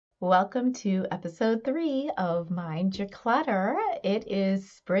Welcome to episode 3 of Mind Your Clutter. It is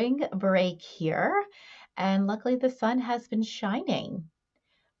spring break here, and luckily the sun has been shining,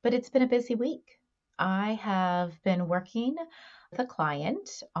 but it's been a busy week. I have been working with a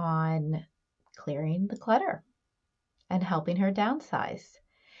client on clearing the clutter and helping her downsize.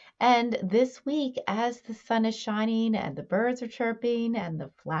 And this week, as the sun is shining and the birds are chirping and the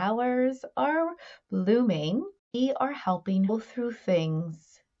flowers are blooming, we are helping go through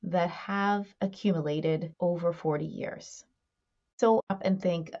things that have accumulated over 40 years. So up and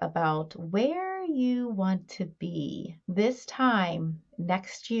think about where you want to be this time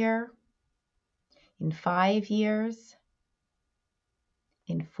next year, in 5 years,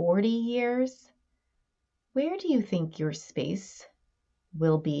 in 40 years. Where do you think your space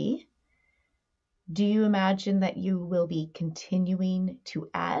will be? Do you imagine that you will be continuing to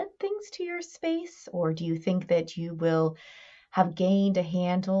add things to your space, or do you think that you will have gained a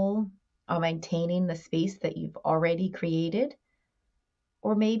handle on maintaining the space that you've already created?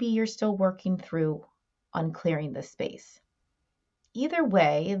 Or maybe you're still working through on clearing the space. Either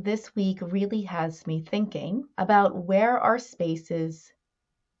way, this week really has me thinking about where our spaces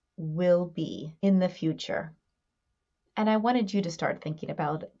will be in the future. And I wanted you to start thinking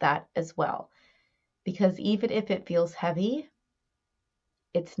about that as well. Because even if it feels heavy,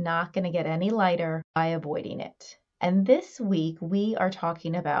 it's not going to get any lighter by avoiding it. And this week, we are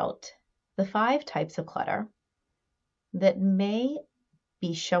talking about the 5 types of clutter that may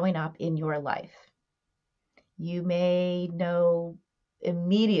be showing up in your life. You may know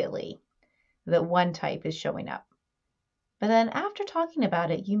immediately that one type is showing up. But then after talking about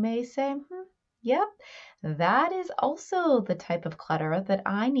it, you may say, yep, that is also the type of clutter that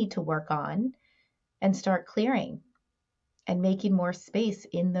I need to work on and start clearing and making more space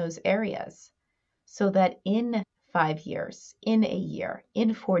in those areas so that in 5 years, in a year,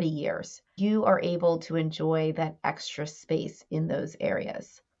 in 40 years, you are able to enjoy that extra space in those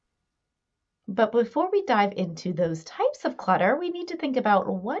areas. But before we dive into those types of clutter, we need to think about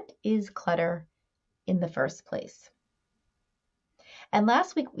what is clutter in the first place. And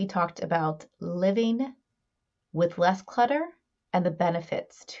last week we talked about living with less clutter and the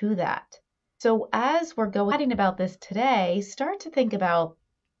benefits to that. So as we're chatting about this today, start to think about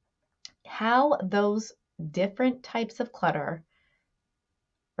how those different types of clutter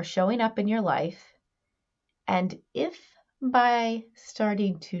are showing up in your life, and if by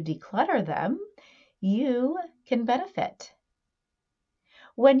starting to declutter them, you can benefit.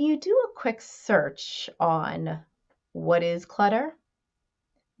 When you do a quick search on what is clutter,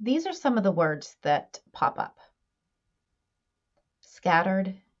 these are some of the words that pop up: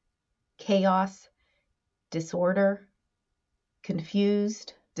 scattered, chaos, disorder,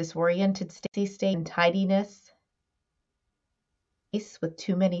 confused, disoriented state, untidiness, with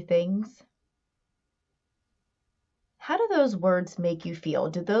too many things. How do those words make you feel?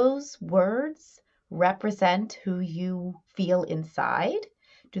 Do those words represent who you feel inside?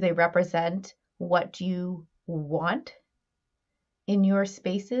 Do they represent what you want in your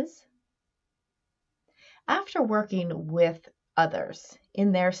spaces? After working with others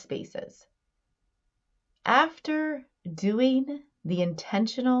in their spaces, after doing the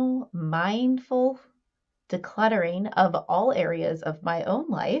intentional, mindful decluttering of all areas of my own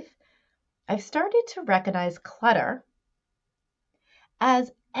life, I've started to recognize clutter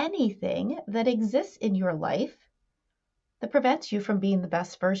as anything that exists in your life that prevents you from being the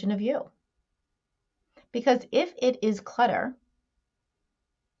best version of you. Because if it is clutter,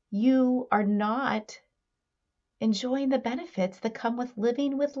 you are not enjoying the benefits that come with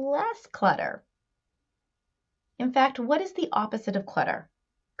living with less clutter. In fact, what is the opposite of clutter?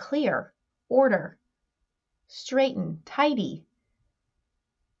 Clear, order, straighten, tidy.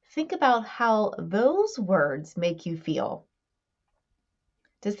 Think about how those words make you feel.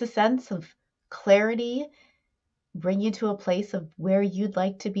 Does the sense of clarity bring you to a place of where you'd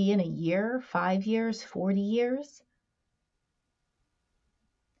like to be in a year, 5 years, 40 years?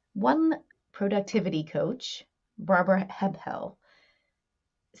 One productivity coach, Barbara Hebhel,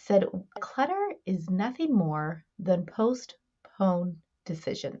 said clutter is nothing more than postponed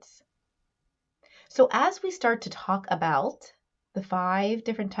decisions. So as we start to talk about the 5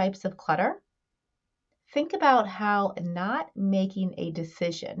 different types of clutter, think about how not making a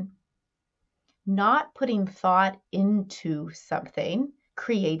decision, not putting thought into something,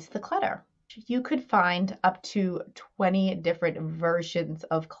 creates the clutter. You could find up to 20 different versions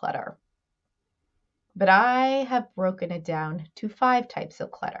of clutter. But I have broken it down to 5 types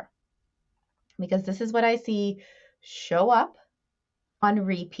of clutter because this is what I see show up on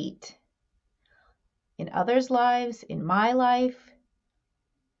repeat in others' lives, in my life,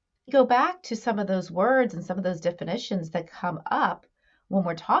 Go back to some of those words and some of those definitions that come up when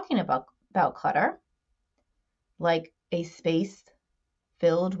we're talking about clutter, like a space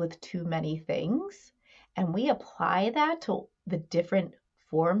filled with too many things, and we apply that to the different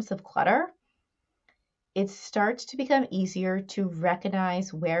forms of clutter, it starts to become easier to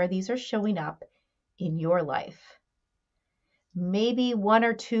recognize where these are showing up in your life. Maybe one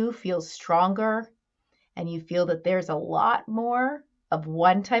or two feels stronger and you feel that there's a lot more of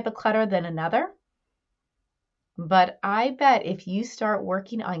one type of clutter than another. But I bet if you start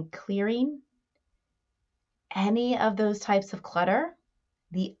working on clearing any of those types of clutter,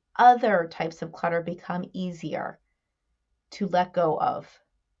 the other types of clutter become easier to let go of.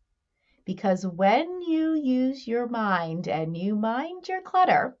 Because when you use your mind and you mind your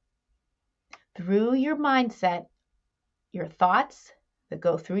clutter through your mindset, your thoughts that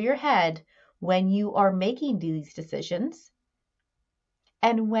go through your head when you are making these decisions,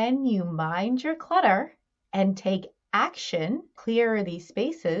 and when you mind your clutter and take action, clear these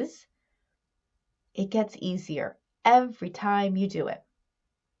spaces, it gets easier every time you do it.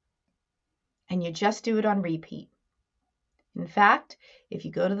 And you just do it on repeat. In fact, if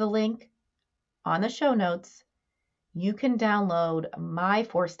you go to the link on the show notes, you can download my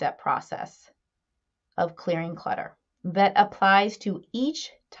 4-step process of clearing clutter that applies to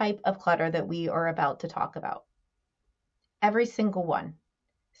each type of clutter that we are about to talk about. Every single one.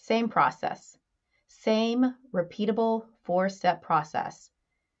 Same process. Same repeatable 4-step process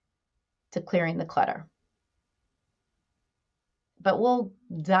to clearing the clutter. But we'll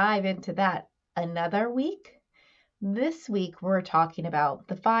dive into that another week. This week, we're talking about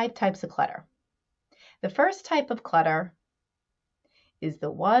the 5 types of clutter. The first type of clutter is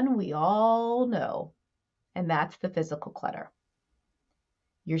the one we all know, and that's the physical clutter.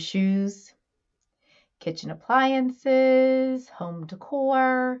 Your shoes, kitchen appliances, home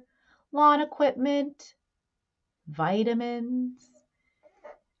decor, lawn equipment, vitamins,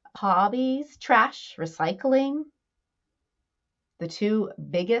 hobbies, trash, recycling. The 2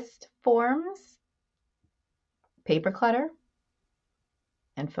 biggest forms, paper clutter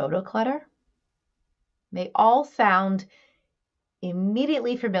and photo clutter, may all sound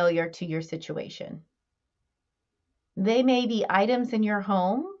immediately familiar to your situation. They may be items in your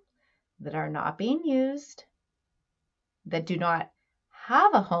home that are not being used, that do not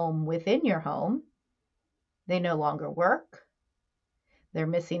have a home within your home. They no longer work. They're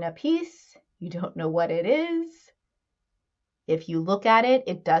missing a piece. You don't know what it is. If you look at it,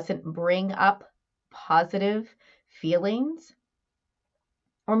 it doesn't bring up positive feelings.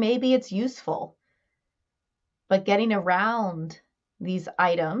 Or maybe it's useful, but getting around these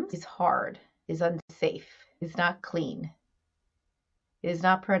items is hard, is unsafe, is not clean, is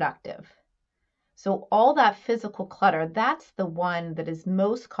not productive. So all that physical clutter, that's the one that is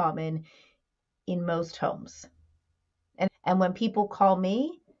most common in most homes. And when people call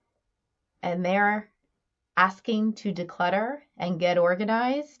me and they're asking to declutter and get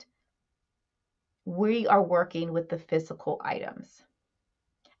organized, we are working with the physical items.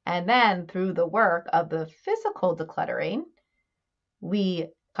 And then through the work of the physical decluttering, we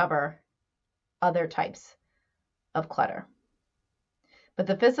cover other types of clutter. But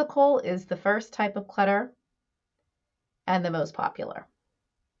the physical is the first type of clutter and the most popular.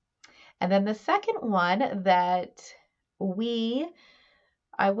 And then the second one that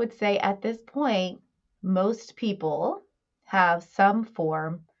I would say at this point, most people have some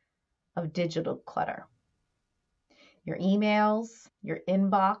form of digital clutter. Your emails, your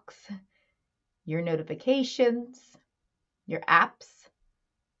inbox, your notifications, your apps,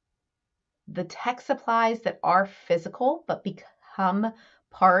 the tech supplies that are physical but become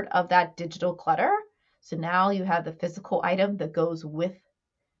part of that digital clutter. So now you have the physical item that goes with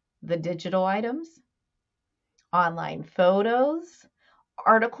the digital items, online photos,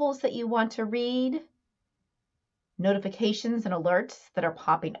 articles that you want to read, notifications and alerts that are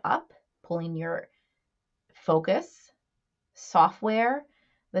popping up, pulling your focus, software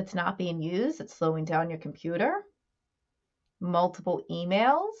that's not being used, that's slowing down your computer, multiple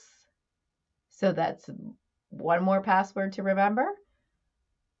emails. So that's one more password to remember.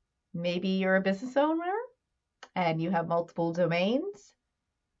 Maybe you're a business owner and you have multiple domains,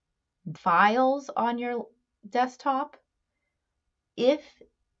 files on your desktop. If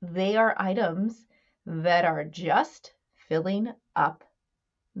they are items that are just filling up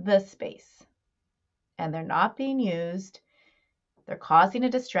the space and they're not being used, they're causing a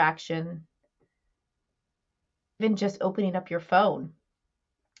distraction, even just opening up your phone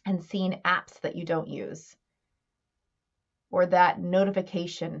and seeing apps that you don't use, or that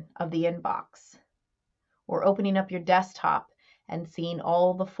notification of the inbox, or opening up your desktop and seeing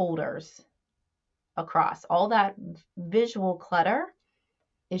all the folders across. All that visual clutter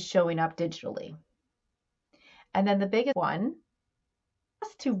is showing up digitally. And then the biggest one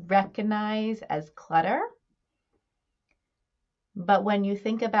is to recognize as clutter. But when you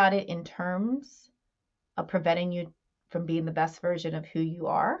think about it in terms of preventing you from being the best version of who you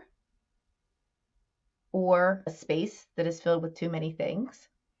are, or a space that is filled with too many things,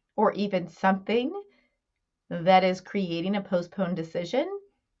 or even something that is creating a postponed decision,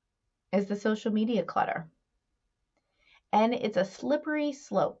 is the social media clutter. And it's a slippery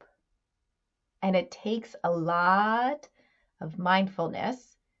slope. And it takes a lot of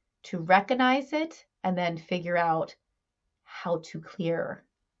mindfulness to recognize it and then figure out how to clear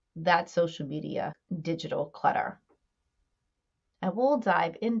that social media digital clutter. And we'll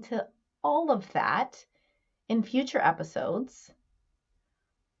dive into all of that in future episodes.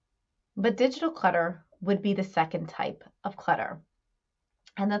 But digital clutter would be the second type of clutter.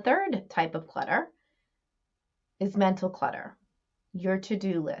 And the third type of clutter is mental clutter, your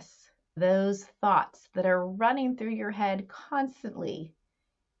to-do lists, those thoughts that are running through your head constantly,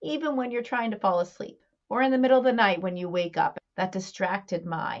 even when you're trying to fall asleep or in the middle of the night when you wake up, that distracted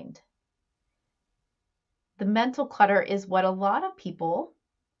mind. The mental clutter is what a lot of people,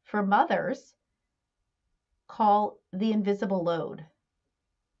 for mothers, call the invisible load.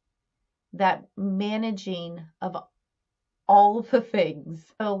 That managing of all the things.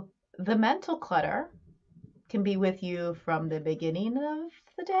 So the mental clutter can be with you from the beginning of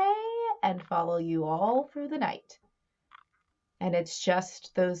the day and follow you all through the night. And it's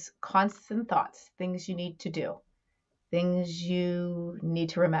just those constant thoughts, things you need to do, things you need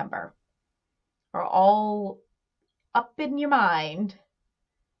to remember, are all up in your mind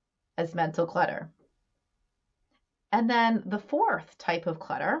as mental clutter. And then the fourth type of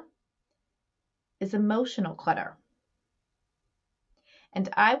clutter is emotional clutter. And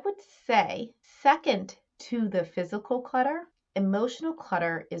I would say, second to the physical clutter, emotional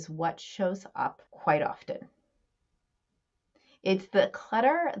clutter is what shows up quite often. It's the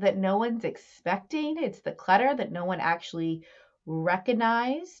clutter that no one's expecting. It's the clutter that no one actually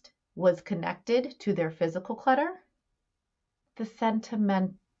recognized was connected to their physical clutter. The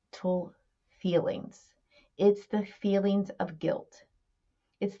sentimental feelings. It's the feelings of guilt.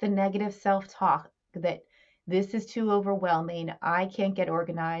 It's the negative self-talk that this is too overwhelming. I can't get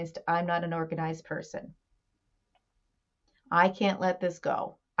organized. I'm not an organized person. I can't let this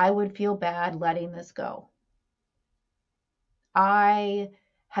go. I would feel bad letting this go. I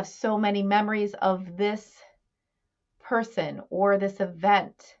have so many memories of this person or this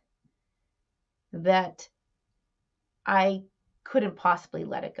event that I couldn't possibly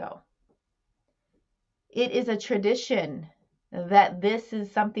let it go. It is a tradition that this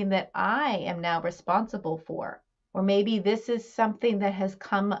is something that I am now responsible for. Or maybe this is something that has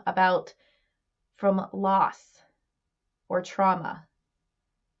come about from loss or trauma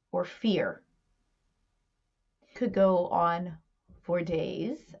or fear. Could go on for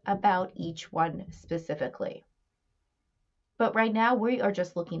days about each one specifically. But right now we are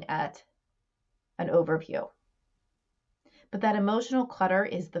just looking at an overview. But that emotional clutter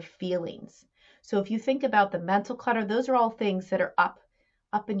is the feelings. So if you think about the mental clutter, those are all things that are up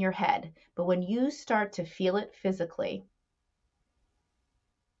in your head. But when you start to feel it physically,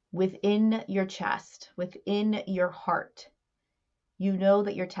 within your chest, within your heart, you know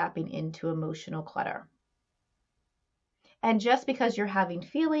that you're tapping into emotional clutter. And just because you're having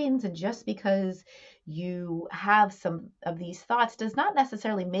feelings and just because you have some of these thoughts does not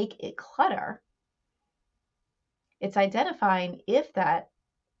necessarily make it clutter. It's identifying if that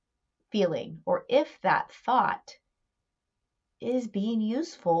feeling or if that thought is being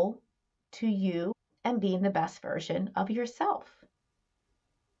useful to you and being the best version of yourself.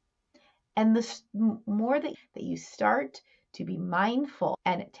 And the more that you start to be mindful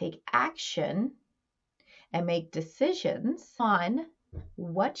and take action and make decisions on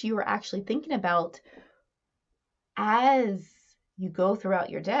what you are actually thinking about as you go throughout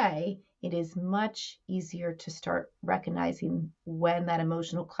your day, it is much easier to start recognizing when that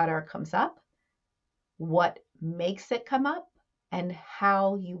emotional clutter comes up, what makes it come up, and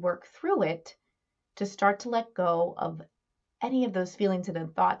how you work through it to start to let go of any of those feelings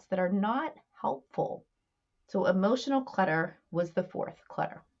and thoughts that are not helpful. So emotional clutter was the fourth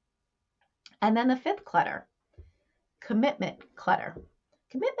clutter. And then the fifth clutter, commitment clutter.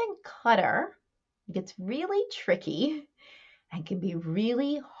 Commitment clutter gets really tricky and can be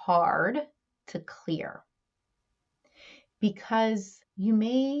really hard to clear because you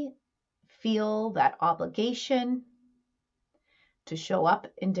may feel that obligation to show up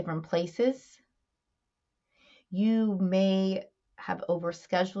in different places. You may have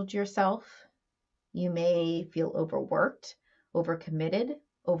overscheduled yourself. You may feel overworked, overcommitted,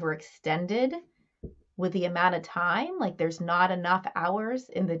 overextended with the amount of time, like there's not enough hours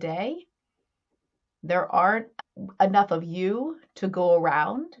in the day. There aren't enough of you to go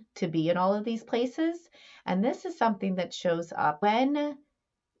around to be in all of these places. And this is something that shows up when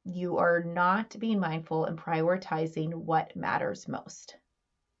you are not being mindful and prioritizing what matters most.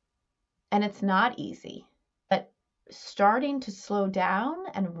 And it's not easy, but starting to slow down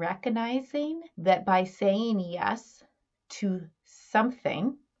and recognizing that by saying yes to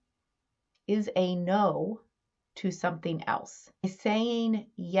something is a no to something else. By saying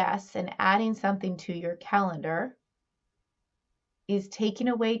yes and adding something to your calendar is taking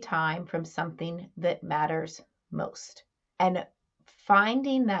away time from something that matters most. And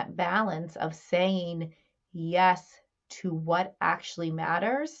finding that balance of saying yes to what actually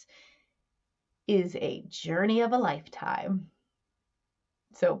matters is a journey of a lifetime.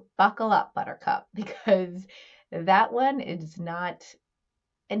 So buckle up, Buttercup, because that one is not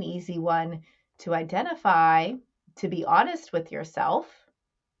an easy one to identify, to be honest with yourself,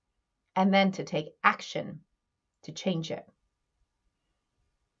 and then to take action to change it.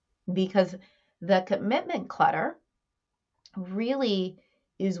 Because the commitment clutter really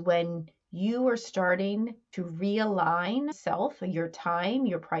is when you are starting to realign self, your time,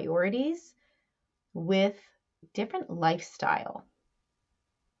 your priorities with different lifestyle.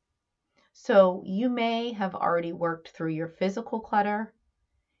 So you may have already worked through your physical clutter.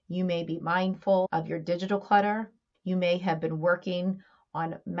 You may be mindful of your digital clutter. You may have been working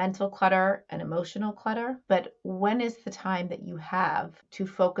on mental clutter and emotional clutter. But when is the time that you have to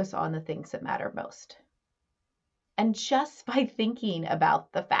focus on the things that matter most? And just by thinking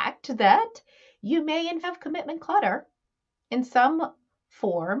about the fact that you may have commitment clutter in some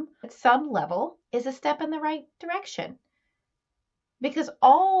form, at some level, is a step in the right direction. Because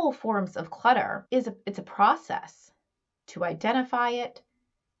all forms of clutter it's a process to identify it,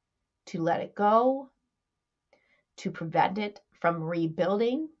 to let it go, to prevent it from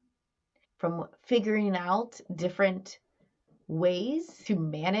rebuilding, from figuring out different ways to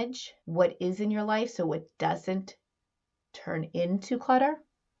manage what is in your life so it doesn't turn into clutter.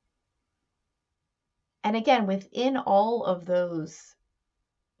 And again, within all of those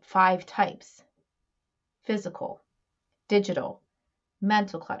 5 types, physical, digital,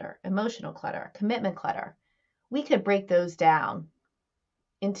 mental clutter, emotional clutter, commitment clutter, we could break those down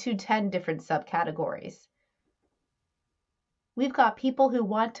into 10 different subcategories. We've got people who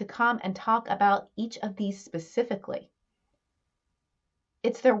want to come and talk about each of these specifically.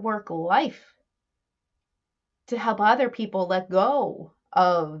 It's their work life to help other people let go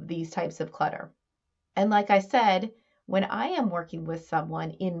of these types of clutter. And like I said, when I am working with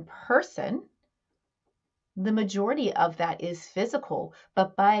someone in person, the majority of that is physical.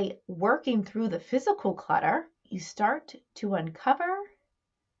 But by working through the physical clutter, you start to uncover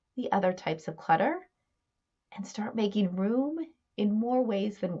the other types of clutter and start making room in more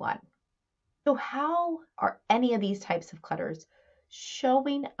ways than one. So how are any of these types of clutters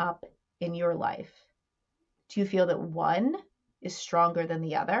showing up in your life? Do you feel that one is stronger than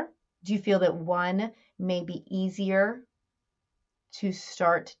the other? Do you feel that one may be easier to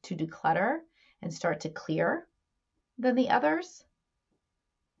start to declutter and start to clear than the others?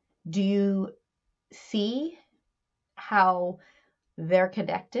 Do you see how they're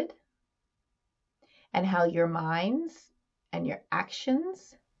connected and how your minds and your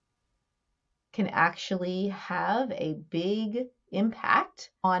actions can actually have a big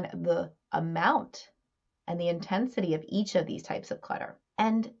impact on the amount and the intensity of each of these types of clutter?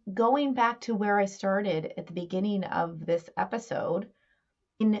 And going back to where I started at the beginning of this episode,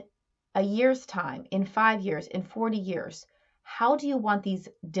 in a year's time, in 5 years, in 40 years, how do you want these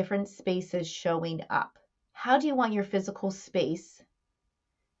different spaces showing up? How do you want your physical space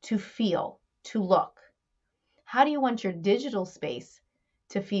to feel, to look? How do you want your digital space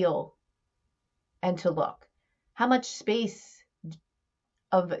to feel and to look? How much space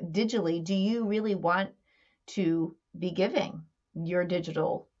of digitally do you really want to be giving your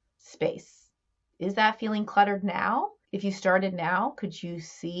digital space? Is that feeling cluttered now? If you started now, could you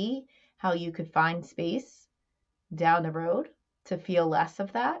see how you could find space down the road to feel less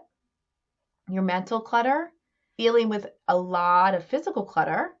of that? Your mental clutter, dealing with a lot of physical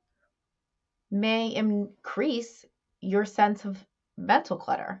clutter, may increase your sense of mental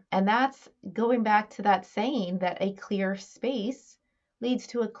clutter. And that's going back to that saying that a clear space leads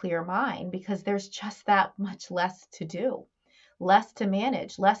to a clear mind, because there's just that much less to do, less to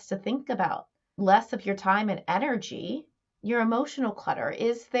manage, less to think about, less of your time and energy. Your emotional clutter,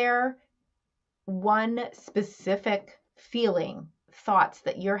 is there one specific feeling, thoughts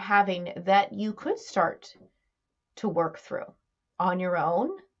that you're having that you could start to work through on your own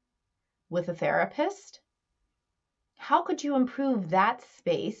with a therapist? How could you improve that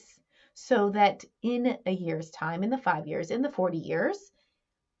space so that in a year's time, in the 5 years, in the 40 years,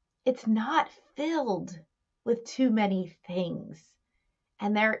 it's not filled with too many things?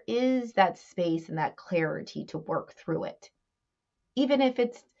 And there is that space and that clarity to work through it. Even if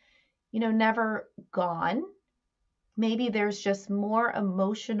it's, never gone, maybe there's just more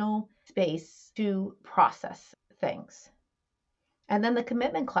emotional space to process things. And then the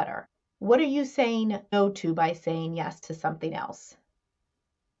commitment clutter. What are you saying no to by saying yes to something else?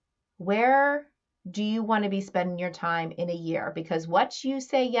 Where do you want to be spending your time in a year? Because what you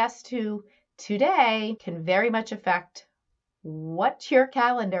say yes to today can very much affect what your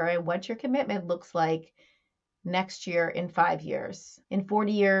calendar and what your commitment looks like next year, in 5 years, in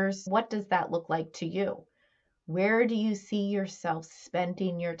 40 years. What does that look like to you? Where do you see yourself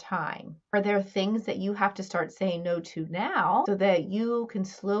spending your time? Are there things that you have to start saying no to now so that you can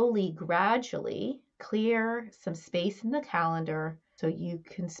slowly, gradually clear some space in the calendar so you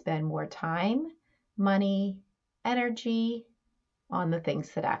can spend more time, money, energy on the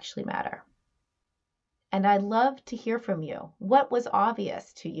things that actually matter? And I'd love to hear from you. What was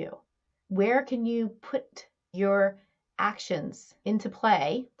obvious to you? Where can you put your actions into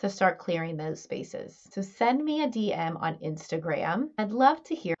play to start clearing those spaces? So send me a DM on Instagram. I'd love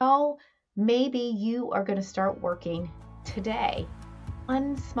to hear how maybe you are going to start working today,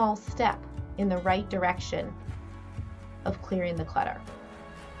 one small step in the right direction of clearing the clutter.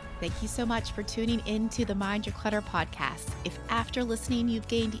 Thank you so much for tuning in to the Mind Your Clutter podcast. If after listening you've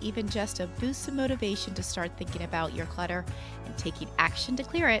gained even just a boost of motivation to start thinking about your clutter and taking action to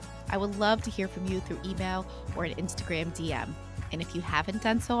clear it, I would love to hear from you through email or an Instagram DM. And if you haven't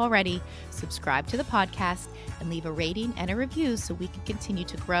done so already, subscribe to the podcast and leave a rating and a review so we can continue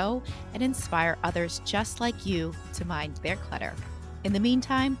to grow and inspire others just like you to mind their clutter. In the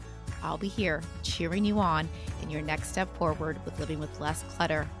meantime, I'll be here cheering you on in your next step forward with living with less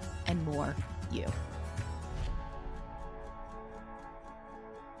clutter and more you.